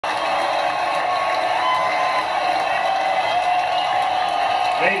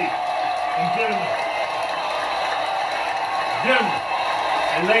Ladies and gentlemen,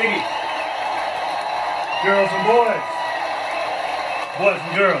 and ladies, girls and boys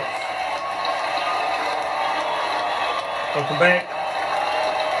and girls, welcome back.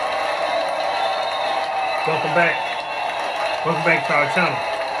 Welcome back. Welcome back to our channel,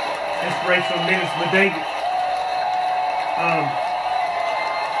 Inspirational Minutes with David.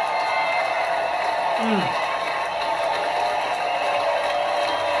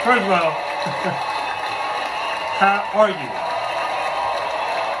 First of all, how are you?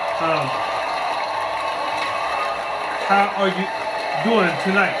 How are you doing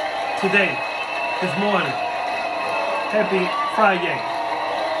tonight, today, this morning? Happy Friday.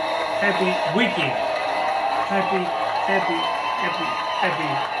 Happy weekend. Happy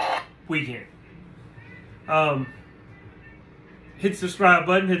weekend. Hit the subscribe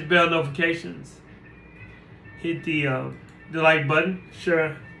button, hit the bell notifications, hit the like button,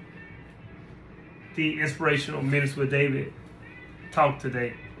 share the Inspirational Minutes with David talk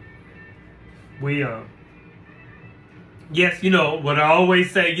today. We yes, you know what I always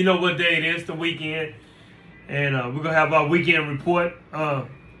say, you know what day it is, the weekend. And we're gonna have our weekend report.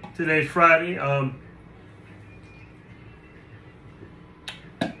 Today's Friday.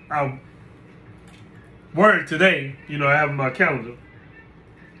 Our word today, you know, I have in my calendar.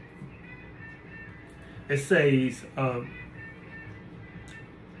 It says,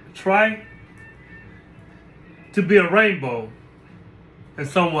 try to be a rainbow in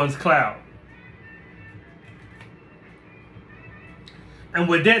someone's cloud. And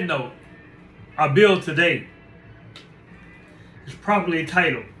with that note, our bill today is properly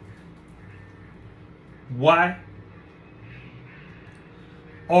titled, Why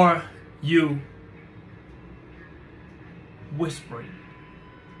Are You Whispering?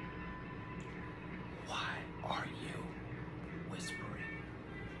 Why are you whispering?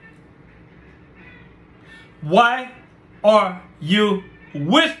 Why are you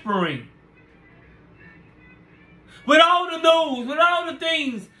whispering? With all the news, with all the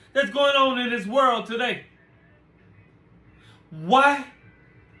things that's going on in this world today, why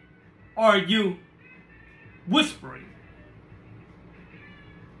are you whispering?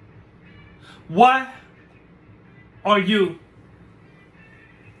 Why are you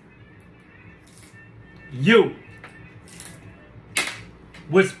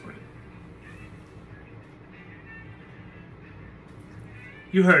whispering?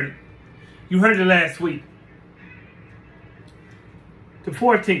 You heard it. You heard it last week. The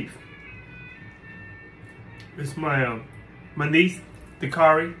 14th. It's my niece,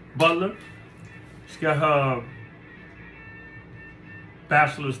 Dakari Butler. She got her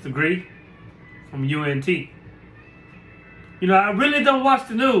bachelor's degree from UNT. You know, I really don't watch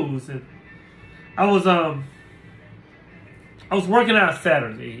the news, and I was working out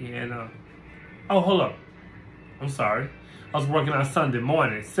Saturday, and oh, hold up, I'm sorry, I was working out Sunday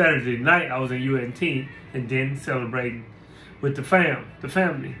morning. Saturday night I was in UNT, and then celebrating with the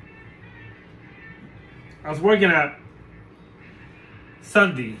family. I was working out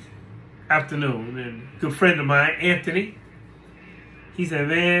Sunday afternoon, and a good friend of mine, Anthony, he said,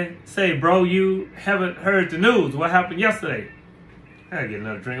 man, say, bro, you haven't heard the news. What happened yesterday? I gotta get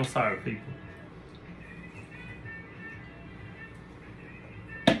another drink. I'm sorry, people.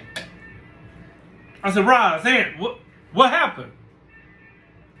 I said, Roz, Ant, what happened?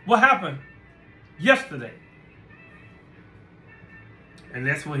 What happened yesterday? And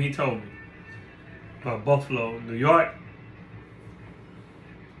that's when he told me about Buffalo, New York.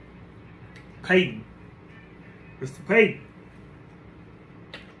 Peyton. Mr. Peyton.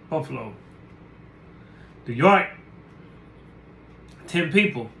 Buffalo, New York, 10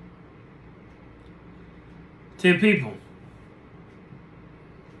 people. 10 people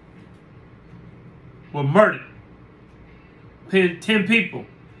were murdered. 10 people,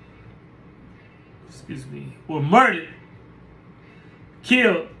 excuse me, were murdered,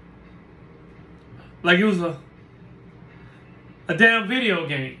 killed, like it was a damn video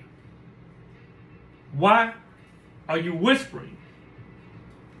game. Why are you whispering?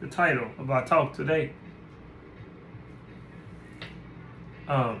 The title of our talk today.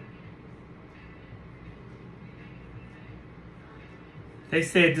 They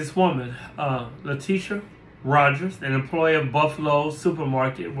said this woman, Letitia Rogers, an employee of Buffalo's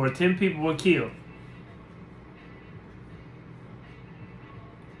supermarket, where 10 people were killed,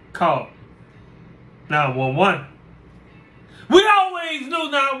 called 911. We always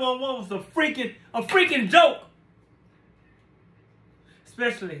knew 911 was a freaking joke.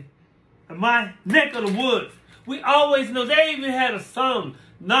 Especially in my neck of the woods. We always knew. They even had a song,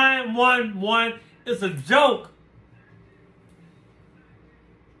 911. It's a joke.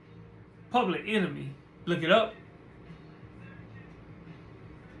 Public Enemy. Look it up.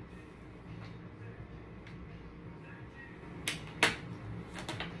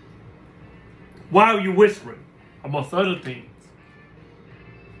 Why are you whispering? Amongst other things.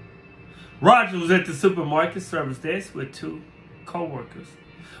 Roger was at the supermarket service desk with two co-workers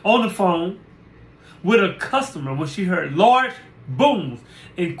on the phone with a customer when she heard large booms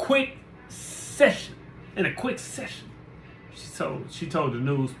in a quick session. She told the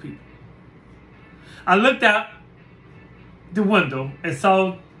news people. I looked out the window and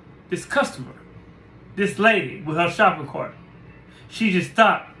saw this customer, this lady with her shopping cart. She just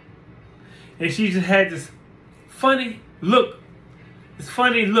stopped. And she just had this funny look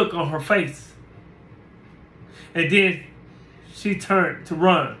on her face. And then she turned to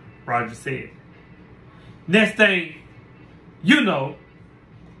run, Roger said. Next thing you know,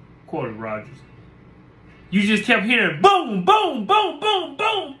 quoted Rogers, you just kept hearing boom, boom, boom, boom,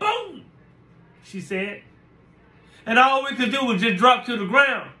 boom, boom, she said. And all we could do was just drop to the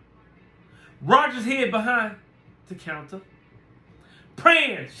ground. Rogers hid behind the counter.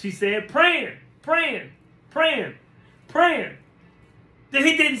 Praying, she said, praying. That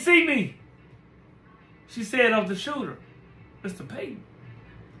he didn't see me. She said of the shooter, Mr. Payton.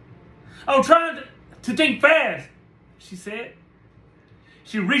 I'm trying to think fast, she said.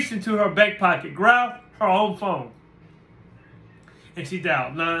 She reached into her back pocket, grabbed her own phone, and she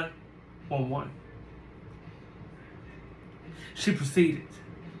dialed 911. She proceeded.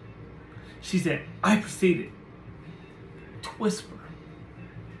 She said, I proceeded to whisper,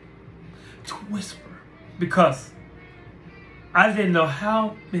 because I didn't know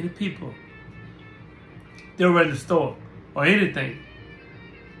how many people there were in the store or anything.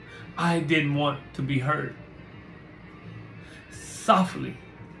 I didn't want to be heard. Softly,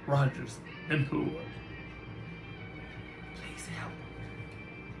 Rogers implored. Please help.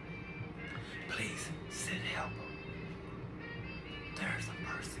 Please send help. There's a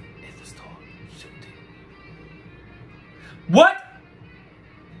person in the store shooting. What?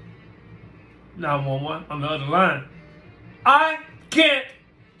 911 on the other line. I can't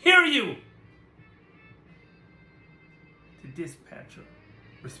hear you. The dispatcher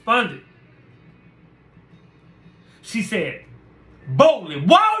responded. She said boldly,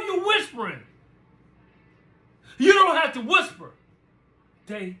 why are you whispering? You don't have to whisper.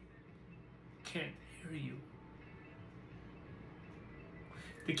 They can't hear you.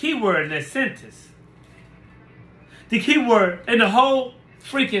 The key word in that sentence, the key word in the whole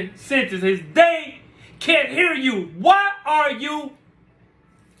freaking sentence is they can't hear you. Why are you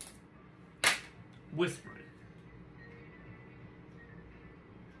whispering?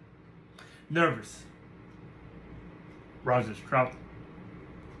 Nervous, Rogers dropped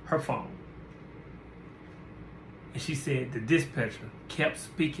her phone. And she said the dispatcher kept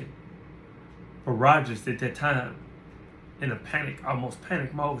speaking. But Rogers at that time, in a panic, almost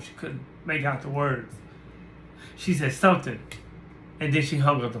panic mode, she couldn't make out the words. She said something, and then she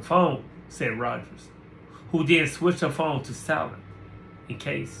hung up the phone, said Rogers, who then switched her phone to silent in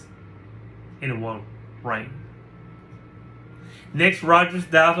case anyone rang. Next, Rogers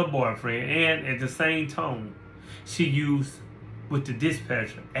dialed her boyfriend, and at the same tone she used with the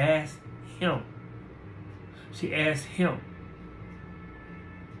dispatcher, asked him. She asked him,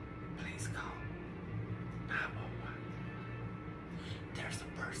 please call 911. There's a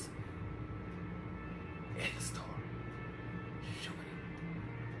person in the store shooting.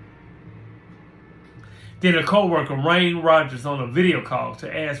 Then a co-worker rang Rogers on a video call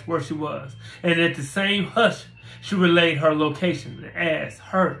to ask where she was. And at the same hush, she relayed her location and asked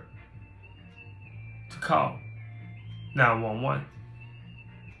her to call 911.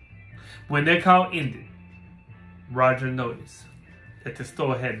 When that call ended, Roger noticed that the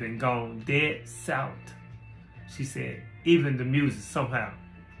store had been gone dead silent. She said even the music somehow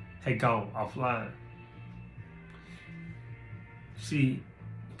had gone offline. She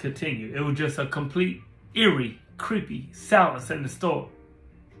continued, it was just a complete, eerie, creepy silence in the store.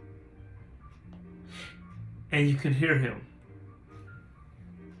 And you can hear him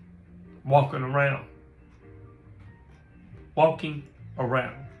walking around.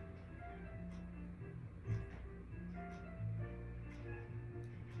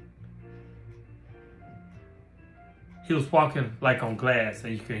 He was walking like on glass,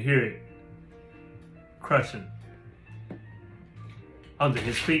 and you can hear it crushing under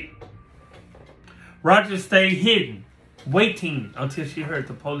his feet. Roger stayed hidden, waiting until she heard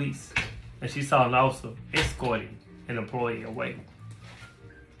the police, and she saw an officer escorting an employee away.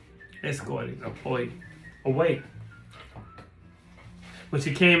 When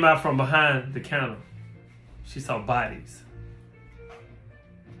she came out from behind the counter, she saw bodies.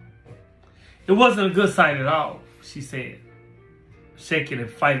 It wasn't a good sight at all, she said, shaking and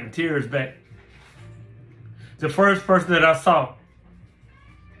fighting tears back. The first person that I saw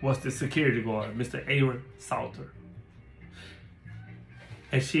was the security guard, Mr. Aaron Salter.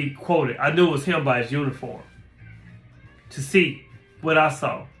 And she quoted, I knew it was him by his uniform. To see what I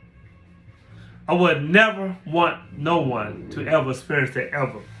saw, I would never want no one to ever experience that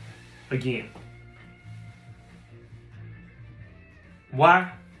ever again.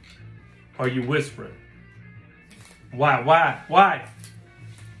 Why are you whispering? Why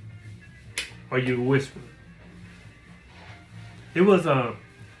are you whispering? It was a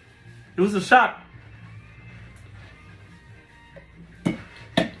shock.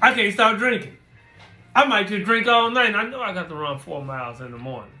 I can't stop drinking. I might just drink all night. I know I got to run 4 miles in the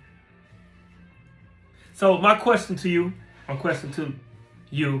morning. So my question to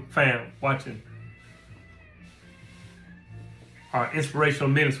you, fam, watching our Inspirational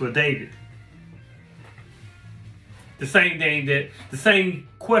Minutes with David. The same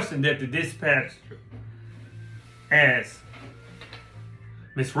question that the dispatcher asked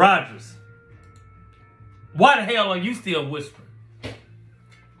Miss Rogers. Why the hell are you still whispering?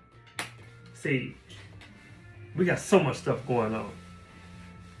 See, we got so much stuff going on.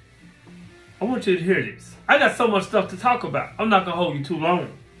 I want you to hear this. I got so much stuff to talk about. I'm not going to hold you too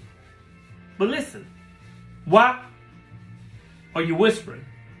long. But listen, why are you whispering?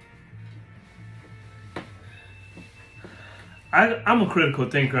 I'm a critical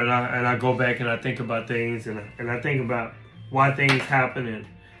thinker, and I go back and I think about things, and I think about why things happen. And,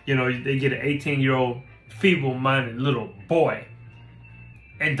 you know, they get an 18-year-old feeble-minded little boy,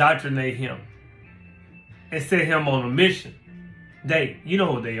 indoctrinate him, and set him on a mission. You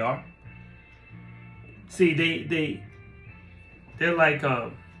know who they are. See, they're like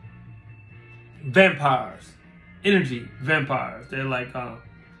vampires, energy vampires. They're like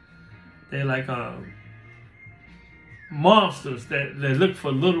monsters that look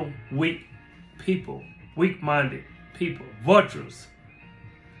for little weak people, weak-minded people, vultures,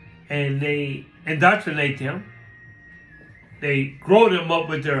 and they indoctrinate them. They grow them up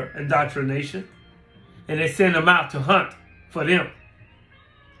with their indoctrination, and they send them out to hunt for them.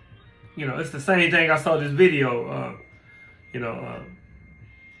 You know, it's the same thing. I saw this video,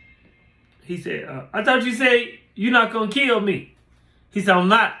 he said, I thought you said you're not going to kill me. He said, I'm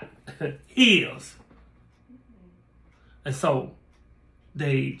not. He is. And so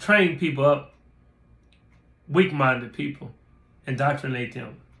they train people up, weak-minded people, indoctrinate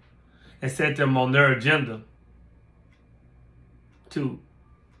them, and set them on their agenda to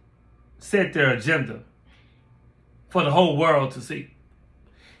set their agenda for the whole world to see.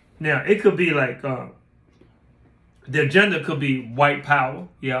 Now, it could be like, the agenda could be white power,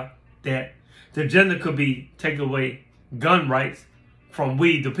 that. The agenda could be take away gun rights from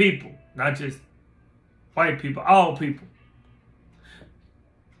we the people, not just white people, all people.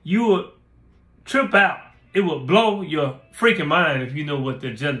 You would trip out. It would blow your freaking mind if you know what the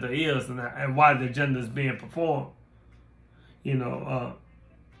agenda is and why the agenda is being performed. You know,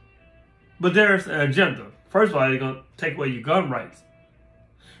 but there's an agenda. First of all, they're going to take away your gun rights.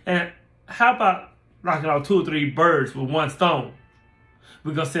 And how about knocking out 2 or 3 birds with one stone?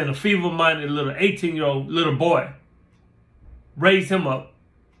 We're going to send a feeble-minded little 18-year-old little boy, raise him up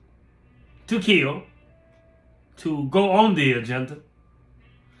to kill, to go on the agenda.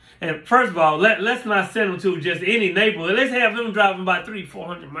 And first of all, let's not send him to just any neighborhood. Let's have him driving about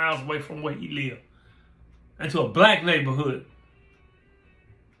 300-400 miles away from where he lives, into a black neighborhood.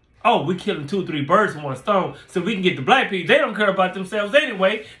 Oh, we're killing 2 or 3 birds with one stone so we can get the black people. They don't care about themselves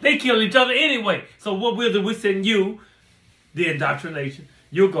anyway. They kill each other anyway. So what we'll do, we send you the indoctrination.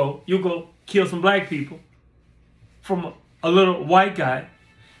 You'll go kill some black people from a little white guy.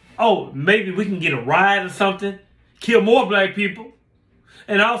 Oh, maybe we can get a ride or something. Kill more black people.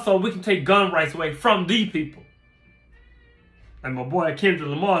 And also, we can take gun rights away from the people. Like my boy Kendrick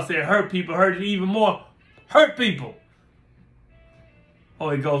Lamar said, hurt people hurt even more. Hurt people. Oh,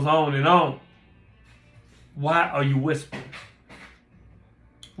 it goes on and on. Why are you whispering?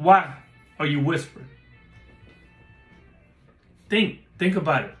 Why are you whispering? Think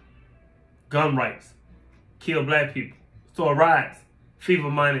about it. Gun rights. Kill black people. Store riots.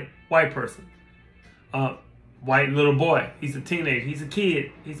 Feeble-minded white person. White little boy. He's a teenager. He's a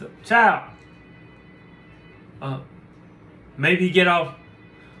kid. He's a child. Maybe he get off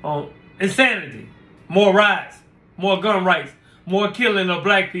on insanity. More riots. More gun rights. More killing of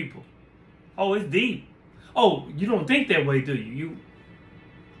black people. Oh, it's deep. Oh, you don't think that way, do you? You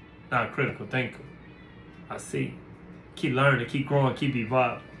not a critical thinker. I see. Keep learning, keep growing, keep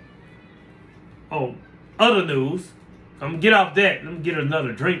evolving. Oh, other news. I'm going to get off that. Let me get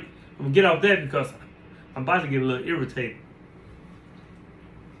another drink I'm going to get off that because I'm about to get a little irritated.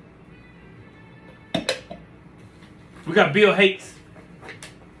 We got Bill Gates.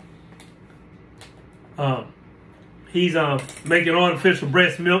 He's making artificial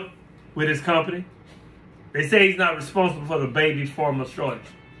breast milk with his company. They say he's not responsible for the baby formula shortage.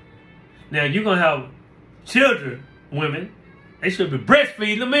 Now, you're going to have children, women. They should be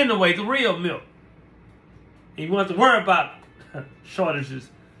breastfeeding them anyway, the real milk. And you want to worry about shortages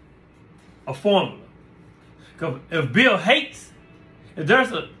of formula. Because if Bill Gates, if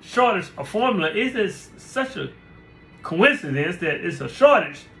there's a shortage of formula, it is such a coincidence that it's a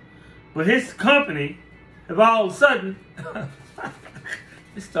shortage. But his company, if all of a sudden,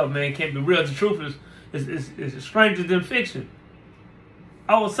 this stuff, man, can't be real. The truth is stranger than fiction.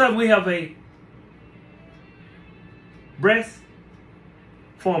 All of a sudden, we have a breast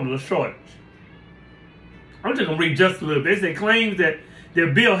formula shortage. I'm just going to read just a little bit. It claims that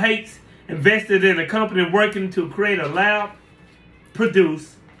Bill Gates invested in a company working to create a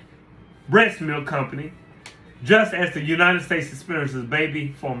lab-produced breast milk company just as the United States experiences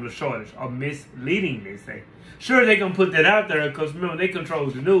baby formula shortage. Or misleading, they say. Sure, they're going to put that out there because, remember, they control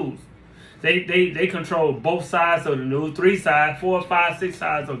the news. They control both sides of the news, 3 sides, 4, 5, 6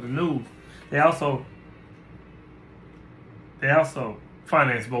 sides of the news. They also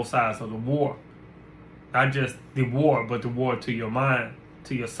finance both sides of the war. Not just the war, but the war to your mind,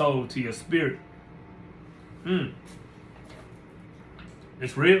 to your soul, to your spirit.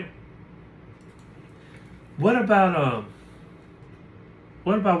 It's real. What about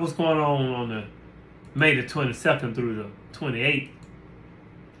what's going on the May the 22nd through the 28th?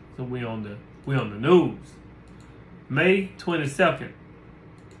 So we on the news. May 22nd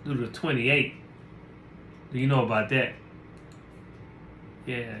through the 28th. Do you know about that?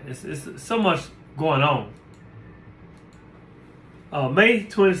 Yeah, it's so much going on. May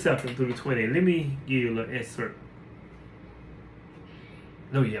 22nd through the 28th. Let me give you a little excerpt.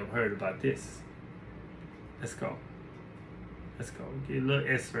 I know you haven't heard about this. Let's go. Get a little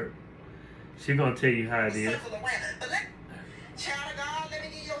excerpt. She's going to tell you how it is. Child of God, let me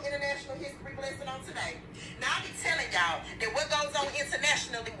give you your international history lesson on today. Now, I be telling y'all that what goes on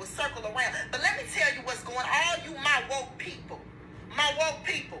internationally will circle around. But let me tell you what's going on. All you my woke people.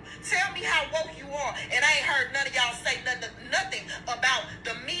 Tell me how woke you are. And I ain't heard none of y'all say nothing about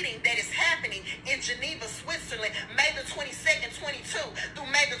the meeting that is happening in Geneva, Switzerland, May the 22nd, 22 through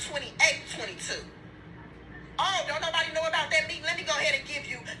May the 28th, 22. Oh, don't nobody know about that meeting? Let me go ahead and give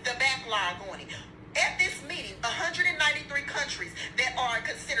you the backlog on it. At this meeting, 193 countries that are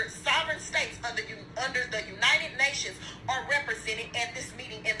considered sovereign states under the United Nations are represented at this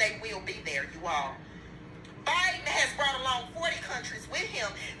meeting, and they will be there, you all. Biden has brought along 40 countries with him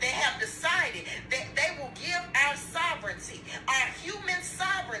that have decided that they will give our sovereignty, our human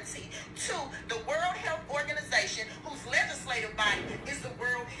sovereignty, to the World Health Organization, whose legislative body is the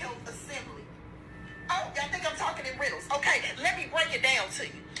World Health Assembly. Oh, y'all think I'm talking in riddles? Okay, let me break it down to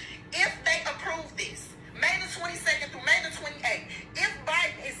you. If they approve this, May the 22nd through May the 28th, if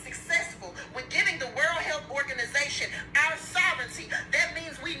Biden is successful with giving the World Health Organization our sovereignty, that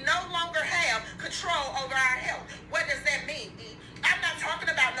means we no longer have control over our health. What does that mean, E? I'm not talking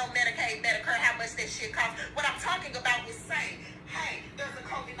about no Medicaid, Medicare, how much that shit costs. What I'm talking about is saying, hey, there's a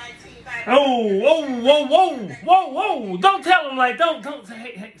COVID-19 virus. Whoa. Don't tell them like, don't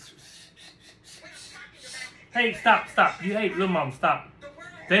say, hey, stop. Hey, little mama, stop.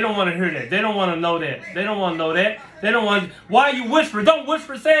 They don't want to hear that. They don't want to know that. They don't want to know that. They don't want. Why are you whispering? Don't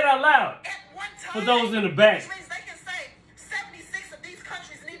whisper. Say it out loud. For those in the back. Which means they can say 76 of these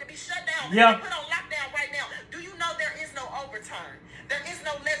countries need to be shut down. Yeah. Put on lockdown right now. Do you know there is no overturn? There is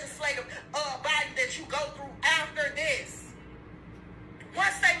no legislative body that you go through after this.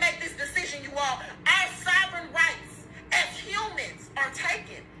 Once they make this decision, you all, our sovereign rights as humans are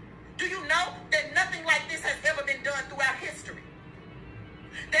taken. Do you know that nothing like this has ever been done throughout history?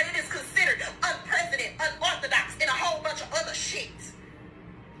 That it is considered unprecedented, unorthodox, and a whole bunch of other shit.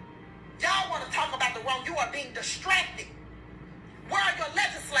 Y'all want to talk about the wrong. You are being distracted. Where are your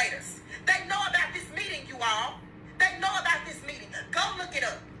legislators? They know about this meeting, you all. They know about this meeting. Go look it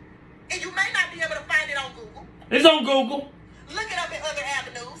up. And you may not be able to find it on Google. It's on Google. Look it up in other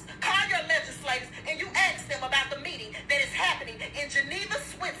avenues. Call your legislators and you ask them about the meeting that is happening in Geneva,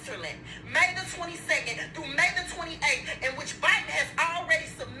 Switzerland, May the 22nd through May the 28th, in which Biden has already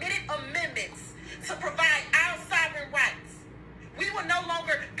submitted amendments to provide our sovereign rights. We will no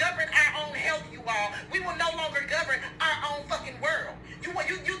longer govern our own health, you all. We will no longer govern our own fucking world. You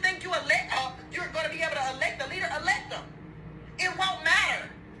think you're going to be able to elect the leader? Elect them. It won't matter.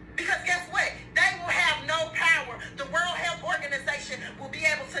 Because guess what? They will have no power. The World Health Organization will be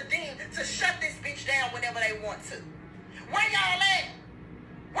able to deem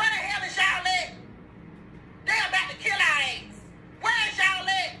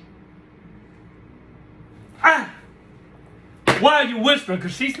Why are you whispering?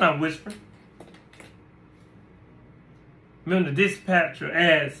 Because she's not whispering. Remember, the dispatcher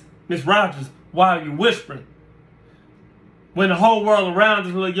asked Miss Rogers, why are you whispering? When the whole world around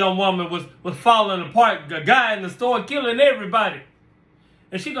this little young woman was falling apart, a guy in the store killing everybody.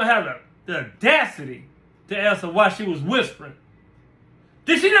 And she going to have the audacity to ask her why she was whispering.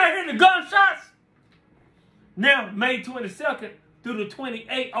 Did she not hear the gunshots? Now, May 22nd through the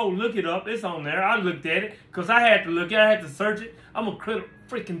 28th. Oh, look it up. It's on there. I looked at it because I had to look at it. I had to search it. I'm a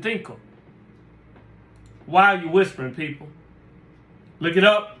freaking thinker. Why are you whispering, people? Look it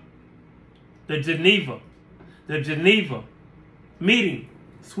up. The Geneva meeting,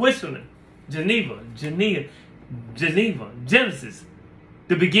 Switzerland, Geneva, Genesis,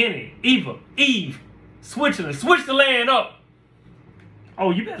 the beginning, Eve, Switzerland, switch the land up.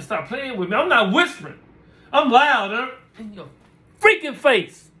 Oh, you better stop playing with me. I'm not whispering. I'm loud in your freaking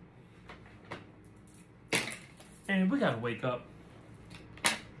face. And we gotta wake up.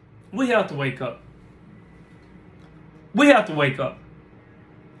 We have to wake up. We have to wake up.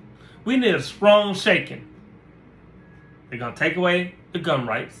 We need a strong shaking. They're going to take away the gun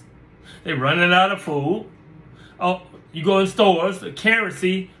rights. They're running out of food. Oh, you go in stores, the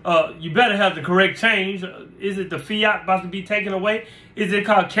currency, you better have the correct change. Is it the fiat about to be taken away? Is it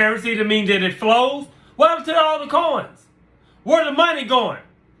called currency to mean that it flows? What happened to all the coins? Where's the money going?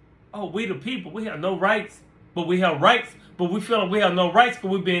 Oh, we the people, we have no rights, but we have rights, but we feel like we have no rights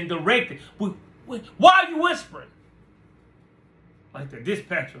because we're being directed. Why are you whispering? Like the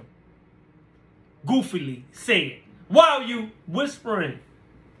dispatcher goofily said, why are you whispering?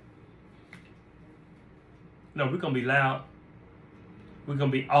 No, we're going to be loud. We're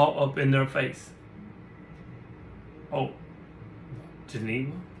going to be all up in their face. Oh,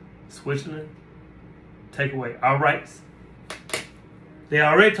 Geneva, Switzerland, take away our rights. They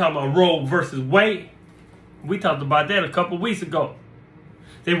already talking about Roe versus Wade. We talked about that a couple weeks ago.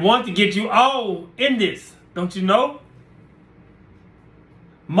 They want to get you all in this, don't you know?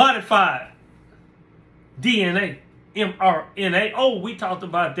 Modified DNA, mRNA. Oh, we talked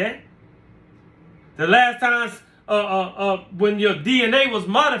about that. The last time when your DNA was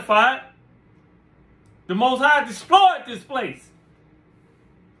modified, the Most High destroyed this place.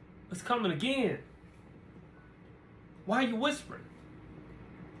 It's coming again. Why are you whispering?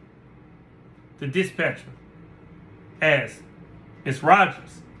 The dispatcher asked Miss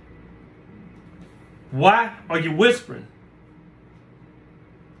Rogers, why are you whispering?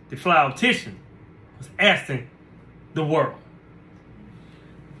 The fly optician was asking the world.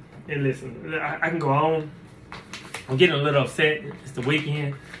 And listen, I can go on. I'm getting a little upset. It's the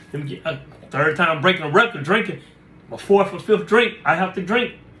weekend. Let me get a third time breaking a record, drinking. My fourth or fifth drink, I have to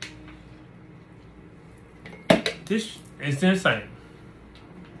drink. This is insane.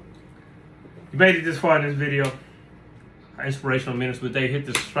 You made it this far in this video. Inspirational Minutes with Dave. Hit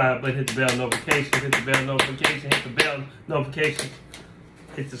the subscribe button, hit the bell notification, hit the bell notification, hit the bell notification.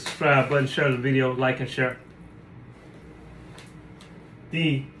 Hit the subscribe button, share the video, like and share.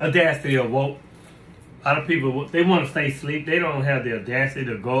 The audacity of woke. A lot of people, they want to stay asleep. They don't have the audacity,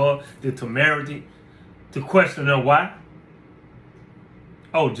 the gall, the temerity to question their why.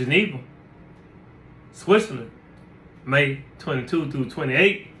 Oh, Geneva, Switzerland, May 22 through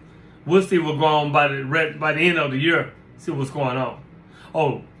 28. We'll see what's going on by the end of the year. See what's going on.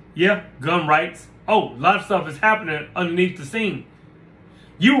 Oh, yeah, gun rights. Oh, a lot of stuff is happening underneath the scene.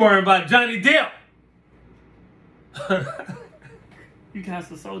 You worrying about Johnny Depp. You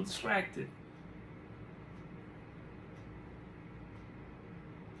guys are so distracted.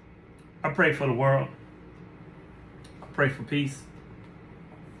 I pray for the world. I pray for peace.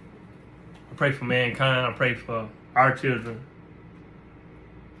 I pray for mankind. I pray for our children.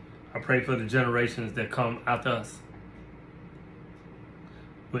 I pray for the generations that come after us.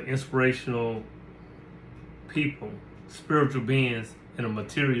 We're inspirational people, spiritual beings in a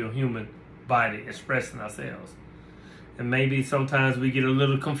material human body expressing ourselves. And maybe sometimes we get a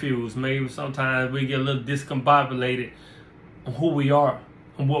little confused. Maybe sometimes we get a little discombobulated on who we are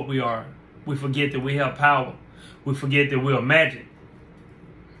and what we are. We forget that we have power. We forget that we are magic.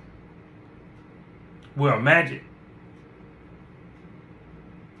 We are magic.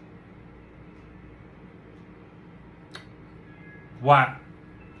 Why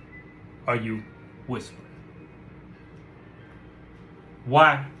are you whispering?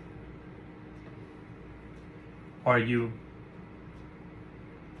 Why are you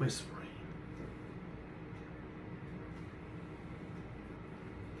whispering?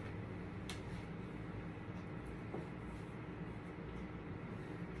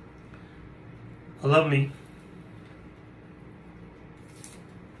 I love me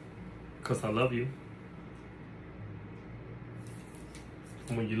because I love you.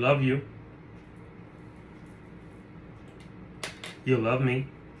 And when you love you, you'll love me.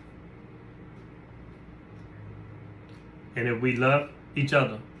 And if we love each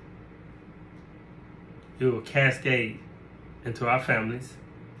other, it will cascade into our families,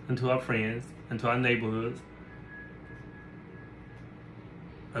 into our friends, into our neighborhoods,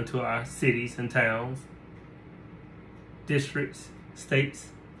 into our cities and towns, districts,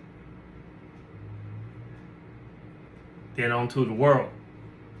 states, then on to the world.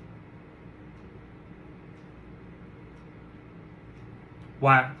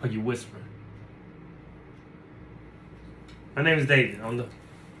 Why are you whispering? My name is David. I'm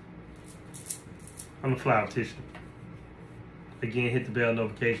the Fly Optician. Again, hit the bell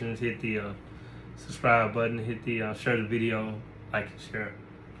notifications, hit the subscribe button, hit the share the video, like and share.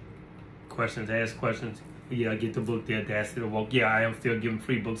 Questions, ask questions. Yeah, get the book there, That's It Woke. Yeah, I am still giving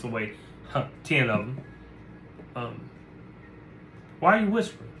free books away. 10 of them. Why are you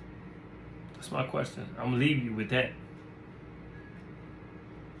whispering? That's my question. I'm gonna leave you with that.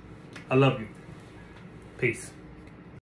 I love you. Peace.